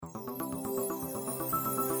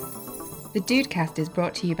The Dudecast is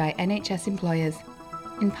brought to you by NHS Employers,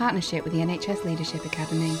 in partnership with the NHS Leadership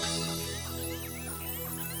Academy.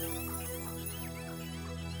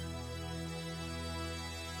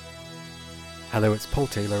 Hello, it's Paul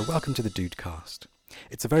Taylor. Welcome to the Dudecast.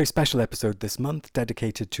 It's a very special episode this month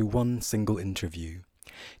dedicated to one single interview.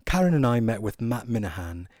 Karen and I met with Matt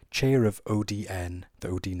Minahan, chair of ODN,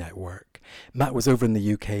 the OD Network. Matt was over in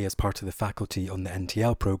the UK as part of the faculty on the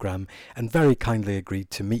NTL programme and very kindly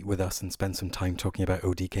agreed to meet with us and spend some time talking about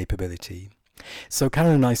OD capability. So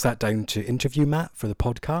Karen and I sat down to interview Matt for the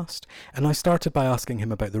podcast, and I started by asking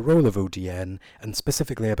him about the role of ODN and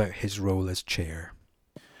specifically about his role as chair.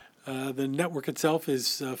 The network itself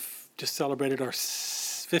is just celebrated our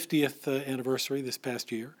 50th anniversary this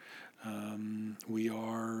past year. We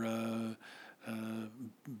are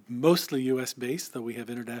mostly U.S.-based, though we have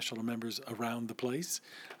international members around the place,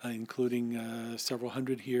 including several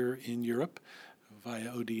hundred here in Europe via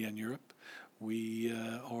ODN Europe. We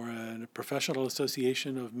are a professional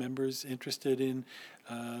association of members interested in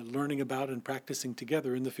learning about and practicing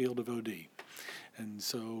together in the field of OD. And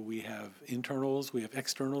so we have internals, we have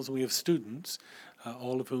externals, and we have students,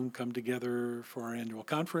 all of whom come together for our annual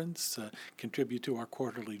conference, contribute to our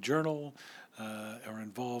quarterly journal, are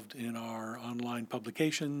involved in our online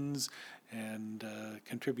publications, and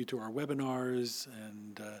contribute to our webinars,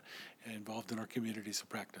 and involved in our communities of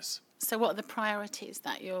practice. So what are the priorities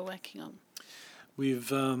that you're working on?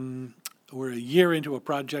 We're a year into a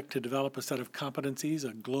project to develop a set of competencies,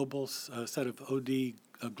 a global set of OD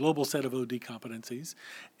competencies,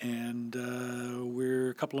 and we're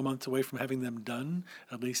a couple of months away from having them done,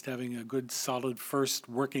 at least having a good solid first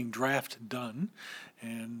working draft done.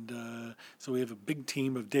 And so we have a big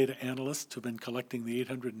team of data analysts who've been collecting the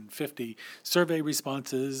 850 survey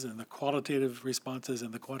responses and the qualitative responses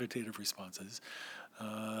and the quantitative responses.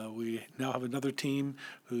 We now have another team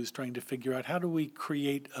who's trying to figure out how do we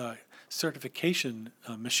create a certification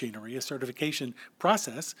machinery, a certification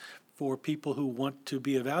process for people who want to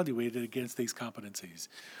be evaluated against these competencies.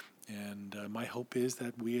 And my hope is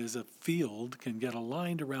that we as a field can get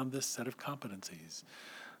aligned around this set of competencies.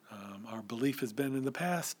 Our belief has been in the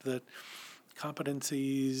past that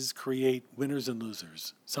competencies create winners and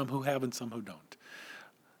losers, some who have and some who don't,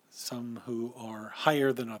 some who are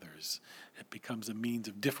higher than others. It becomes a means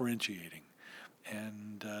of differentiating.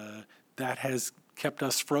 And that has kept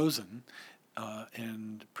us frozen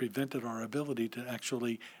and prevented our ability to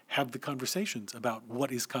actually have the conversations about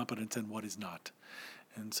what is competence and what is not.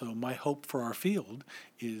 And so my hope for our field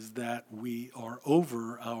is that we are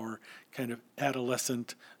over our kind of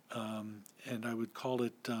adolescent, and I would call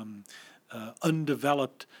it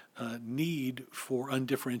undeveloped need for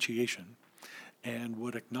undifferentiation, and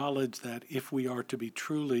would acknowledge that if we are to be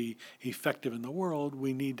truly effective in the world,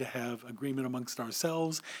 we need to have agreement amongst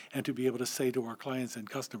ourselves and to be able to say to our clients and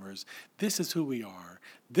customers, this is who we are,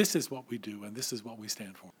 this is what we do, and this is what we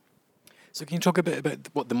stand for. So can you talk a bit about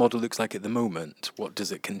what the model looks like at the moment? What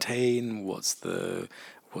does it contain? What's the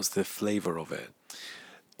flavour of it?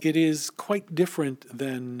 It is quite different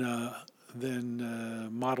than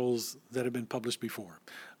models that have been published before.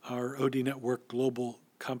 Our OD Network Global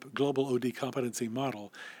OD competency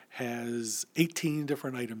model has 18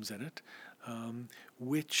 different items in it,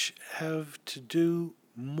 which have to do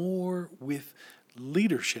more with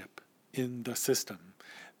leadership in the system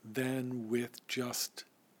than with just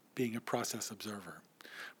being a process observer.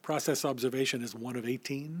 Process observation is one of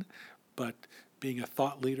 18, but being a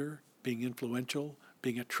thought leader, being influential,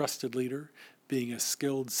 being a trusted leader, being a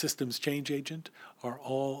skilled systems change agent are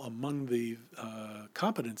all among the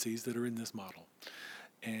competencies that are in this model.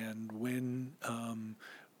 And when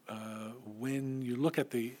you look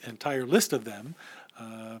at the entire list of them,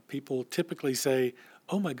 people typically say,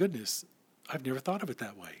 oh my goodness, I've never thought of it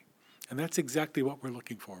that way. And that's exactly what we're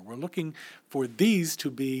looking for. We're looking for these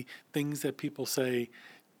to be things that people say,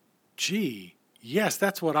 gee, yes,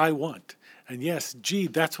 that's what I want. And yes, gee,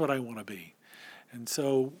 that's what I want to be. And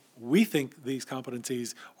so we think these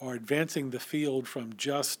competencies are advancing the field from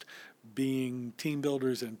just being team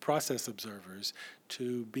builders and process observers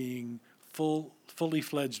to being fully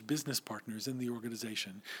fledged business partners in the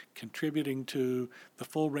organization, contributing to the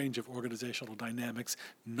full range of organizational dynamics,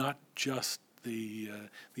 not just the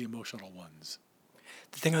emotional ones.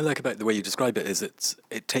 The thing I like about the way you describe it is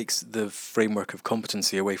it takes the framework of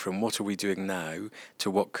competency away from what are we doing now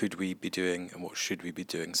to what could we be doing and what should we be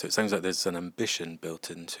doing. So it sounds like there's an ambition built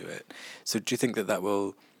into it. So do you think that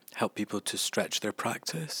will help people to stretch their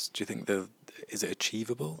practice? Do you think is it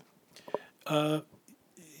achievable? In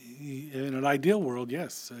an ideal world,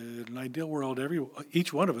 yes. In an ideal world,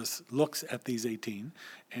 each one of us looks at these 18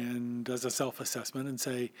 and does a self-assessment and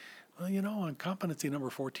say, well, on competency number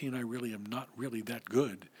 14, I really am not really that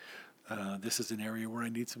good. This is an area where I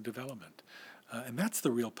need some development. And that's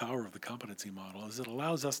the real power of the competency model, is it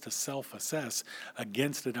allows us to self-assess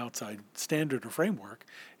against an outside standard or framework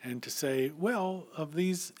and to say, well, of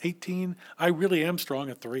these 18, I really am strong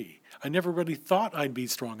at 3. I never really thought I'd be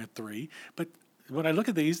strong at 3, but when I look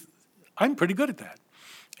at these, I'm pretty good at that.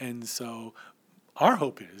 And so our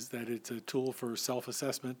hope is that it's a tool for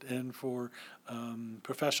self-assessment and for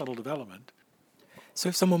professional development. So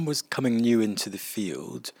if someone was coming new into the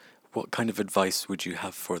field, what kind of advice would you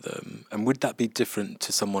have for them? And would that be different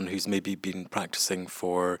to someone who's maybe been practicing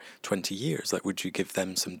for 20 years? Like, would you give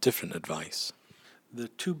them some different advice? The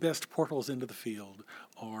 2 best portals into the field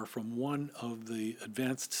are from one of the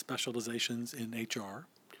advanced specializations in HR,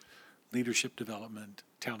 leadership development,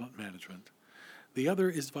 talent management. The other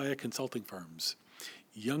is via consulting firms.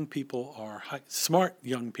 Smart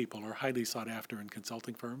young people are highly sought after in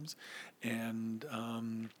consulting firms, and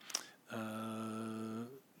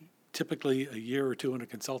typically a year or 2 in a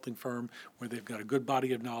consulting firm where they've got a good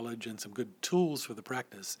body of knowledge and some good tools for the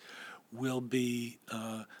practice will be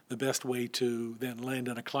the best way to then land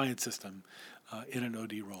in a client system in an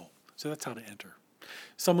OD role. So that's how to enter.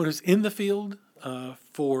 Someone who's in the field,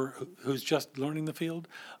 who's just learning the field,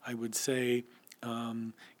 I would say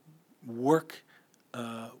work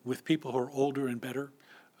with people who are older and better,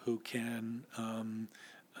 who can,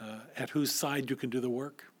 at whose side you can do the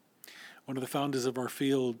work. One of the founders of our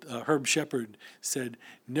field, Herb Shepard, said,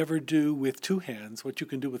 never do with 2 hands what you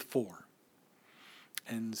can do with 4.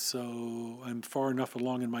 And so I'm far enough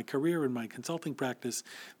along in my career, in my consulting practice,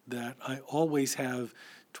 that I always have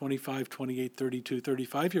 25, 28, 32,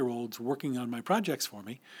 35-year-olds working on my projects for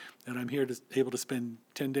me, and I'm able to spend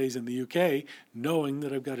 10 days in the UK knowing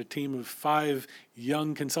that I've got a team of 5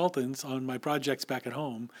 young consultants on my projects back at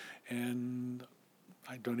home, and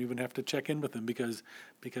I don't even have to check in with them because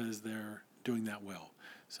they're doing that well.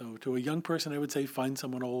 So to a young person, I would say find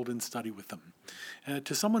someone old and study with them.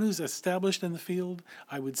 To someone who's established in the field,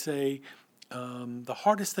 I would say the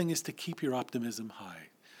hardest thing is to keep your optimism high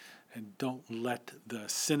and don't let the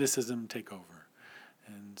cynicism take over.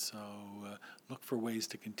 And so look for ways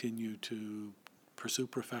to continue to pursue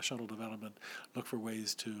professional development, look for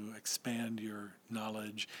ways to expand your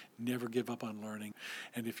knowledge, never give up on learning.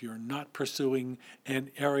 And if you're not pursuing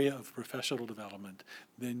an area of professional development,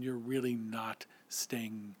 then you're really not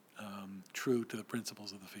staying true to the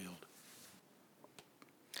principles of the field.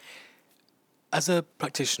 As a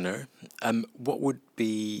practitioner, what would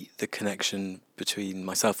be the connection between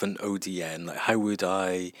myself and ODN? Like, how would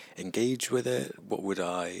I engage with it? What would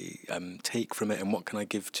I take from it, and what can I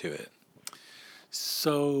give to it?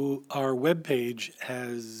 So our webpage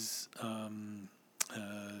has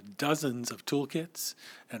dozens of toolkits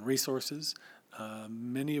and resources,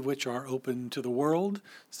 many of which are open to the world,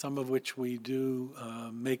 some of which we do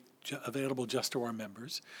make available just to our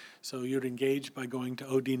members. So you'd engage by going to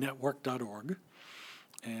odnetwork.org,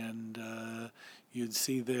 and you'd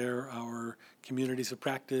see there our communities of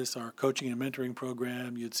practice, our coaching and mentoring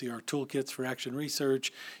program. You'd see our toolkits for action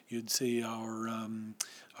research. You'd see our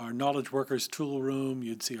knowledge workers tool room.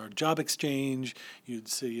 You'd see our job exchange. You'd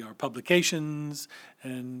see our publications,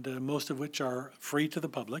 and most of which are free to the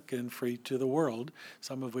public and free to the world.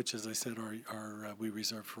 Some of which, as I said, are we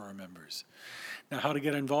reserve for our members. Now, how to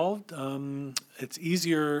get involved? It's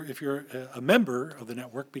easier if you're a member of the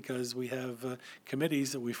network, because we have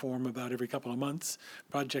committees that we form about every couple of months,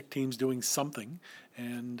 project teams doing something,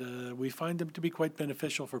 and we find them to be quite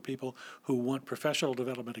beneficial for people who want professional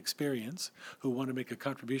development experience, who want to make a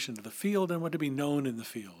contribution to the field and want to be known in the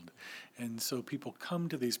field. And so people come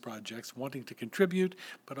to these projects wanting to contribute,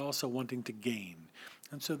 but also wanting to gain.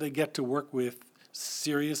 And so they get to work with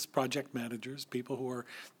serious project managers, people who are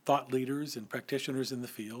thought leaders and practitioners in the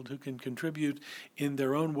field who can contribute in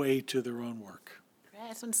their own way to their own work. Great. I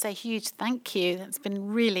just want to say a huge thank you. That's been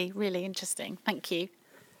really, really interesting. Thank you.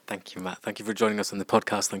 Thank you, Matt. Thank you for joining us on the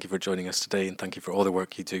podcast. Thank you for joining us today, and thank you for all the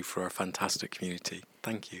work you do for our fantastic community.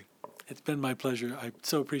 Thank you. It's been my pleasure. I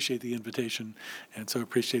so appreciate the invitation and so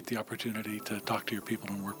appreciate the opportunity to talk to your people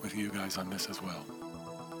and work with you guys on this as well.